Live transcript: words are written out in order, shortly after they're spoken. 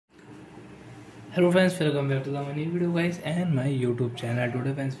Hello friends, welcome back to the new video guys and my YouTube channel.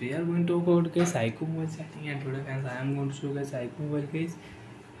 Today friends we are going to talk about guys Iqoo mobile setting, and today friends I am going to show guys Iqoo mobile guys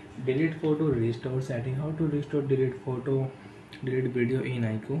delete photo restore setting, how to restore delete photo delete video in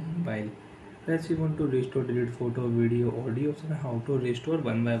Iqoo mobile. First we want to restore delete photo video audio, so how to restore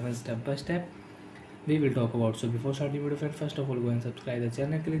one by one step by step we will talk about. So before starting video friends, first of all go and subscribe the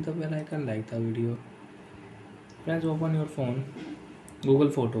channel, click the bell icon, like the video. Friends, open your phone,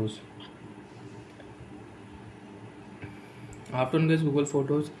 Google Photos. After guys Google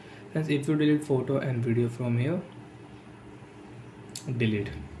Photos, friends, if you delete photo and video from here, delete.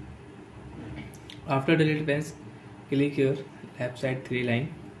 After delete friends, click here left side three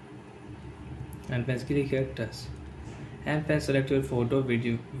line and friends click here touch, and friends select your photo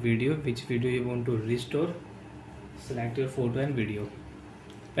video which video you want to restore. Select your photo and video.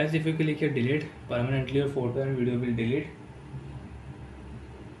 Friends, if you click here delete, permanently your photo and video will delete.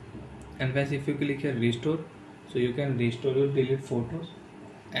 And friends, if you click here restore, so you can restore your delete photos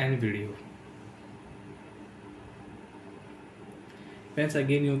and video. Friends,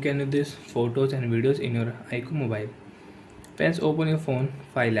 again you can do this photos and videos in your Iqoo mobile. Friends, open your phone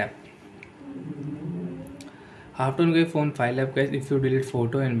file app. After your phone file app guys, if you delete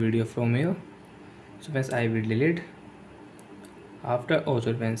photo and video from here, so friends I will delete. After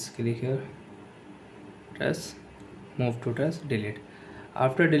also friends click here press, move to press delete.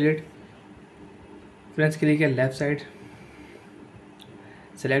 After delete friends click here left side,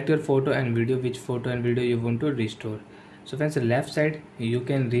 select your photo and video, which photo and video you want to restore. So friends left side you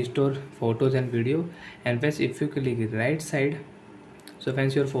can restore photos and video, and friends if you click right side, so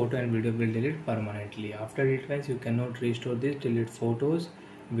friends your photo and video will delete permanently. After it friends you cannot restore this delete photos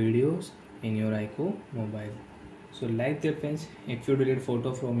videos in your Iqoo mobile. So like that friends, if you delete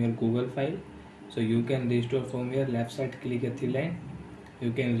photo from your Google file, so you can restore from your left side, click a three line,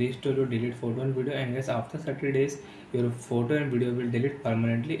 you can restore your delete photo and video, and guys after 30 days your photo and video will delete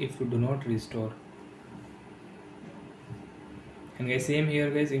permanently if you do not restore. And guys same here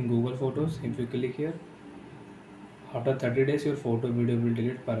guys in Google Photos, if you click here, after 30 days your photo video will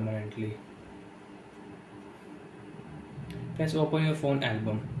delete permanently. Friends, open your phone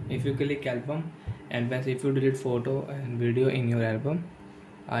album. If you click album, and friends if you delete photo and video in your album,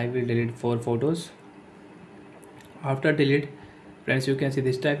 I will delete 4 photos. After delete friends you can see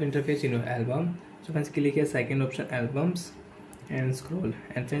this type interface in your album. So friends click here second option albums and scroll,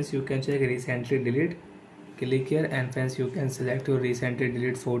 and friends you can check recently delete. Click here and friends you can select your recently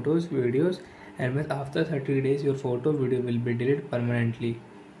delete photos videos, and when after 30 days your photo video will be deleted permanently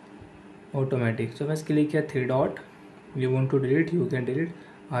automatic. So friends click here three dot, you want to delete, you can delete.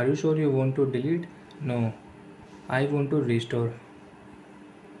 Are you sure you want to delete? No, I want to restore.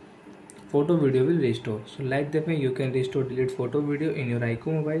 Photo video will restore. So like that way you can restore delete photo video in your Iqoo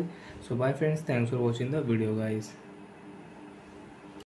mobile. So bye friends, thanks for watching the video guys.